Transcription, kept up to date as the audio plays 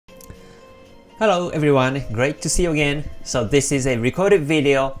Hello everyone, great to see you again. So this is a recorded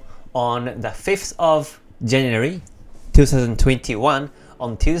video on the 5th of January 2021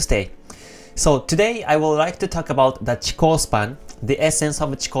 on Tuesday. So today I would like to talk about the Chiko span, the essence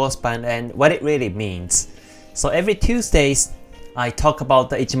of Chiko span and what it really means. So every Tuesdays I talk about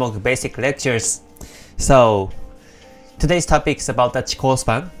the Ichimoku Basic lectures. So today's topic is about the Chiko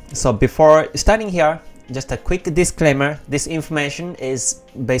span. So before starting here, just a quick disclaimer, this information is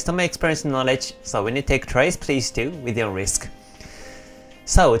based on my experience and knowledge, so when you take trades, please do with your risk.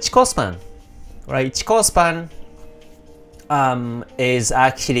 So Chiko span, right? Chiko span is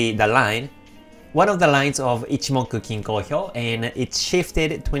actually the line, one of the lines of Ichimoku Kinko Hyo, and it's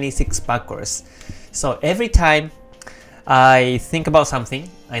shifted 26 backwards. So every time I think about something,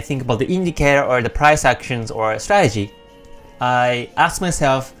 I think about the indicator or the price actions or strategy, I ask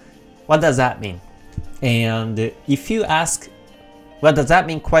myself, what does that mean? And if you ask what does that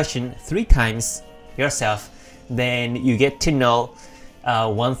mean question 3 times yourself, then you get to know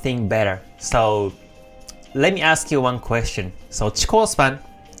one thing better. So let me ask you one question. So Chiko span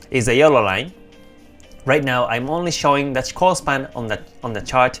is a yellow line. Right now I'm only showing the Chiko span on the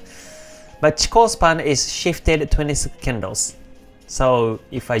chart, but Chiko span is shifted 26 candles. So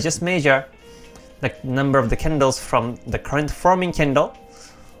if I just measure the number of the candles from the current forming candle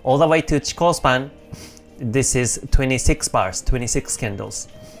all the way to Chiko span, this is 26 bars, 26 candles.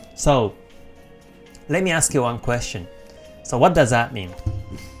 So let me ask you one question. So what does that mean?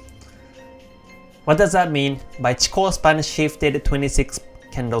 What does that mean by Chiko span shifted 26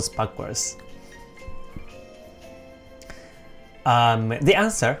 candles backwards? The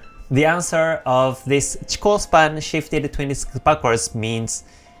answer of this Chiko span shifted 26 backwards means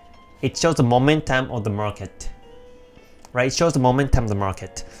it shows the momentum of the market. Right? It shows the momentum of the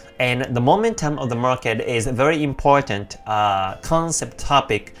market. And the momentum of the market is a very important concept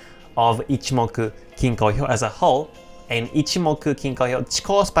topic of Ichimoku Kinko Hyo as a whole. And Ichimoku Kinko Hyo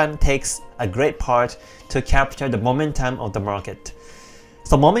Chiko span takes a great part to capture the momentum of the market.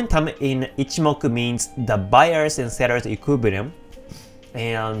 So momentum in Ichimoku means the buyers and sellers equilibrium.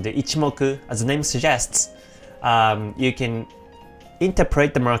 And Ichimoku, as the name suggests, you can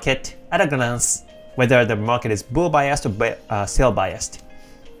interpret the market at a glance whether the market is bull biased or sell biased.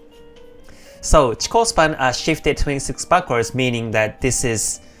 So Chiko span shifted 26 backwards, meaning that this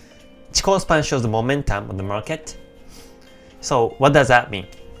is Chiko span shows the momentum of the market. So what does that mean?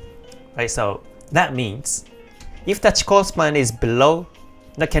 Right, so that means if the Chiko span is below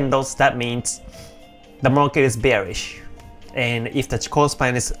the candles, that means the market is bearish. And if the Chiko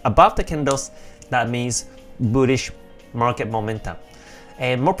span is above the candles, that means bullish market momentum.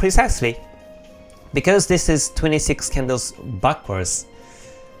 And more precisely, because this is 26 candles backwards,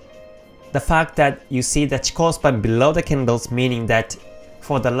 the fact that you see the Chiko span below the candles, meaning that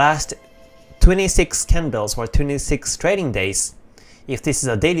for the last 26 candles or 26 trading days, if this is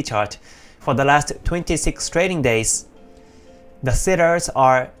a daily chart, for the last 26 trading days, the sellers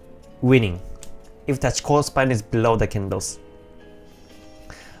are winning if the Chiko span is below the candles.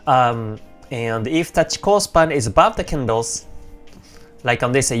 And if the Chiko span is above the candles, like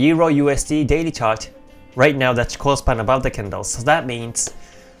on this Euro USD daily chart, right now the Chiko span above the candles. So that means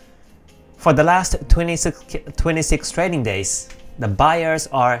for the last 26 trading days, the buyers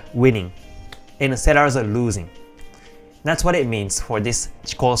are winning and the sellers are losing. That's what it means for this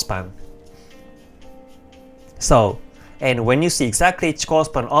Chiko span. So, and when you see exactly Chiko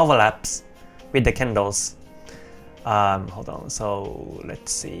span overlaps with the candles, hold on, so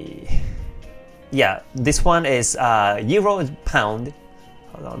let's see. Yeah, this one is Euro Pound.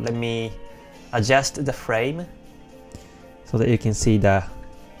 Hold on, let me adjust the frame so that you can see the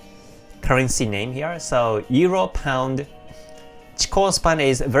currency name here. So Euro Pound Chiko span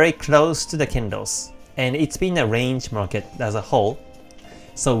is very close to the candles, and it's been a range market as a whole.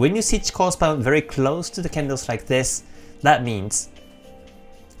 So when you see Chiko span very close to the candles like this, that means,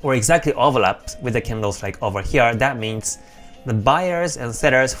 or exactly overlaps with the candles like over here, that means the buyers and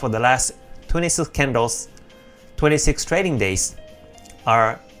sellers for the last 26 candles, 26 trading days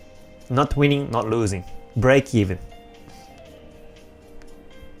are not winning, not losing, break even.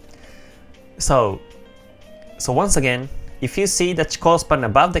 So once again, if you see the Chiko span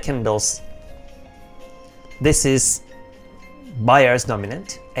above the candles, this is buyers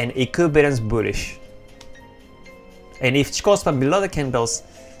dominant and equivalence bullish. And if Chiko span below the candles,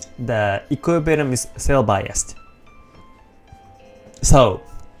 the equilibrium is sell biased. So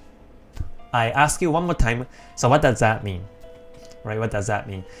I ask you one more time, so what does that mean? Right, what does that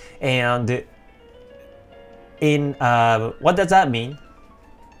mean? And in what does that mean?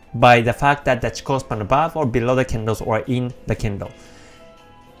 By the fact that the Chiko span above or below the candles or in the candle.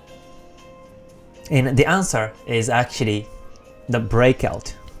 And the answer is actually the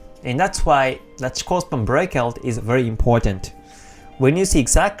breakout. And that's why the Chiko span breakout is very important. When you see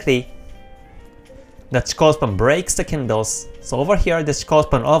exactly the Chiko span breaks the candles, so over here the Chiko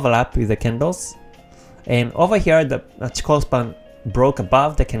span overlap with the candles, and over here the Chiko span broke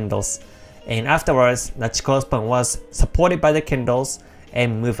above the candles, and afterwards the Chiko span was supported by the candles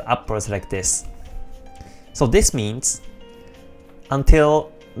and moved upwards like this. So this means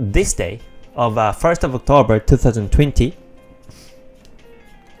until this day of 1st of October 2020,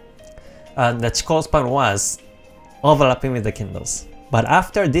 the Chiko span was overlapping with the candles. But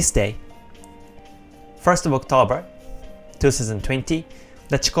after this day, 1st of October 2020,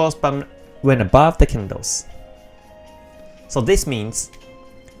 the Chiko span went above the candles. So this means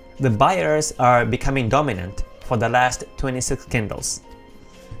the buyers are becoming dominant for the last 26 candles.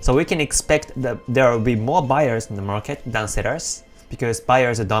 So we can expect that there will be more buyers in the market than sellers because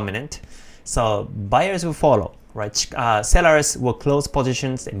buyers are dominant. So buyers will follow, right? Sellers will close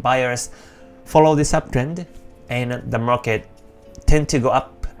positions and buyers follow this uptrend, and the market tend to go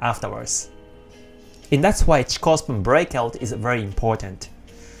up afterwards. And that's why Chiko span breakout is very important.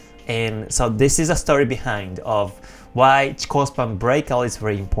 And so this is a story behind of why Chiko span breakout is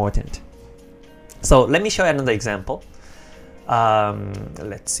very important. So let me show you another example.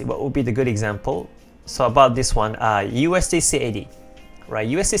 Let's see what would be the good example. So about this one, USD CAD, right?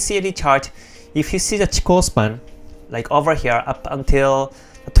 USD CAD chart, if you see the Chiko span like over here up until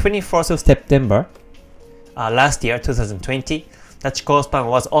the 24th of September last year, 2020, the Chiko span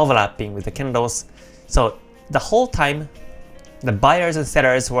was overlapping with the candles. So the whole time, the buyers and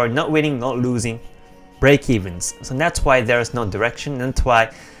sellers were not winning, not losing, break-evens. So that's why there is no direction. That's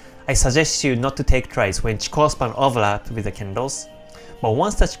why I suggest you not to take trades when Chiko span overlap with the candles. But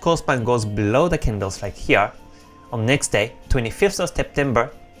once the Chiko span goes below the candles like here, on next day, 25th of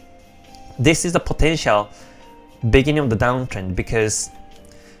September, this is the potential beginning of the downtrend because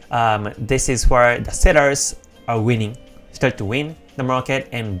this is where the sellers are winning, start to win the market,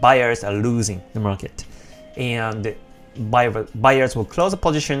 and buyers are losing the market. And buyers will close the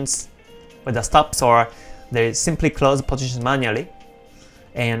positions with the stops, or they simply close the positions manually,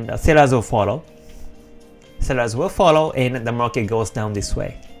 and sellers will follow. Sellers will follow, and the market goes down this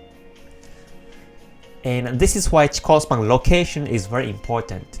way. And this is why Chiko span location is very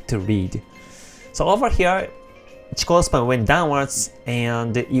important to read. So over here, Chiko span went downwards,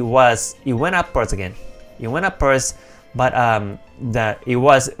 and it went upwards again. It went upwards, but it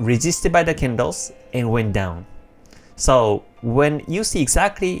was resisted by the candles and went down. So when you see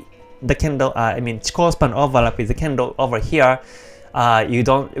exactly the candle, Chiko span overlap with the candle over here, you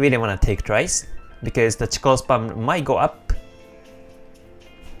don't really want to take trades because the Chiko span might go up.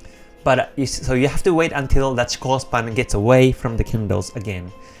 But so you have to wait until the Chiko span gets away from the candles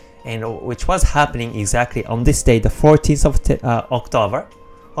again, and which was happening exactly on this day, the 14th of October.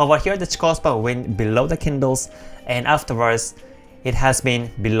 Over here, the Chiko span went below the candles, and afterwards, it has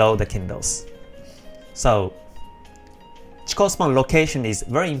been below the candles. So Chiko span location is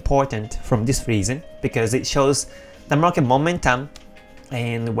very important from this reason because it shows the market momentum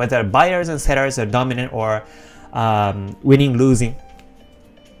and whether buyers and sellers are dominant or winning, losing.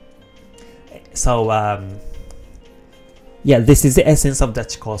 So yeah, this is the essence of the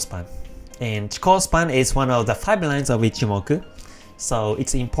Chiko span. And Chiko span is one of the 5 lines of Ichimoku. So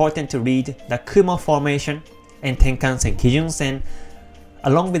it's important to read the Kumo formation and Tenkan-sen, Kijun-sen,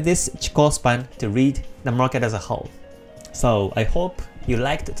 along with this Chiko span to read the market as a whole. So I hope you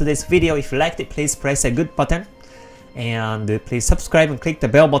liked today's video. If you liked it, please press a good button, and please subscribe and click the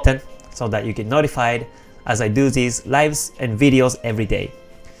bell button so that you get notified as I do these lives and videos every day.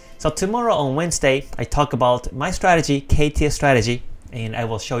 So tomorrow on Wednesday, I talk about my strategy, KTS strategy, and I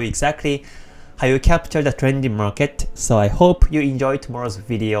will show you exactly how you capture the trending market. So I hope you enjoyed tomorrow's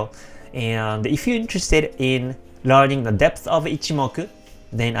video, and if you're interested in learning the depth of Ichimoku,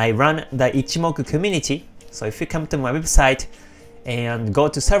 then I run the Ichimoku community. So if you come to my website and go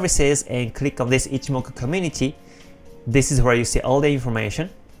to services and click on this Ichimoku community, this is where you see all the information.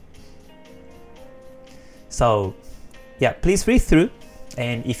 So yeah, please read through,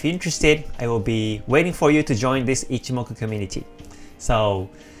 and if you're interested, I will be waiting for you to join this Ichimoku community. So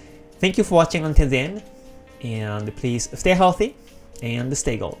thank you for watching until the end, and please stay healthy and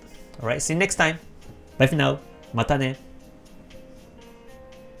stay gold. Alright, see you next time. Bye for now. Mata ne.